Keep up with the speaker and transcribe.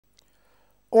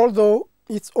Although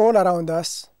it's all around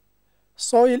us,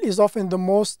 soil is often the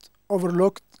most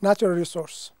overlooked natural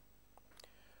resource.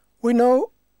 We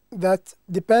know that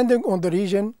depending on the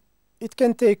region, it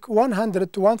can take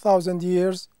 100 to 1,000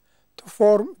 years to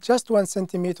form just 1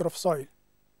 centimeter of soil.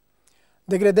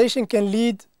 Degradation can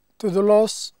lead to the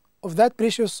loss of that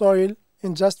precious soil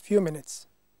in just few minutes.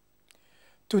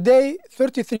 Today,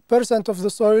 33% of the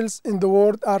soils in the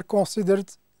world are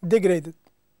considered degraded.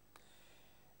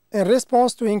 In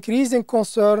response to increasing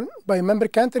concern by member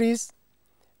countries,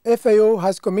 FAO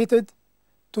has committed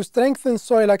to strengthen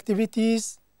soil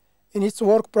activities in its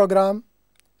work program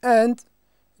and,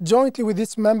 jointly with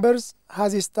its members,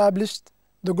 has established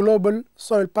the Global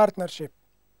Soil Partnership,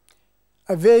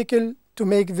 a vehicle to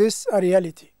make this a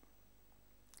reality.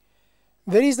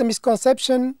 There is a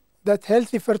misconception that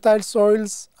healthy, fertile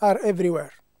soils are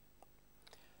everywhere.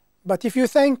 But if you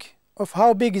think of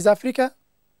how big is Africa,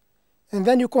 and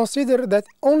then you consider that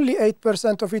only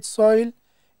 8% of its soil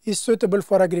is suitable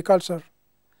for agriculture,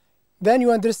 then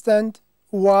you understand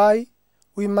why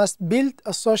we must build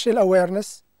a social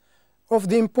awareness of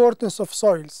the importance of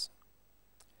soils.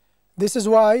 This is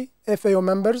why FAO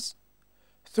members,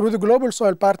 through the Global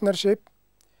Soil Partnership,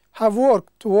 have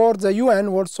worked towards a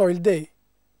UN World Soil Day,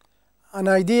 an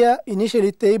idea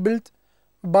initially tabled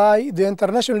by the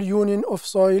International Union of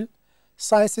Soil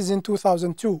Sciences in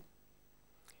 2002.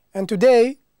 And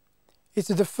today, it's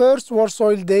the first World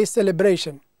Soil Day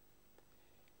celebration.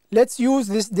 Let's use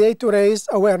this day to raise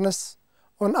awareness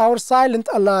on our silent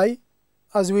ally,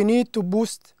 as we need to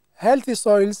boost healthy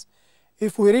soils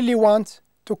if we really want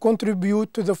to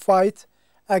contribute to the fight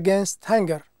against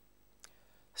hunger.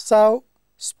 So,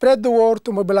 spread the word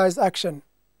to mobilize action.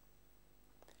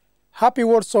 Happy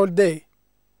World Soil Day.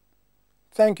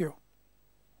 Thank you.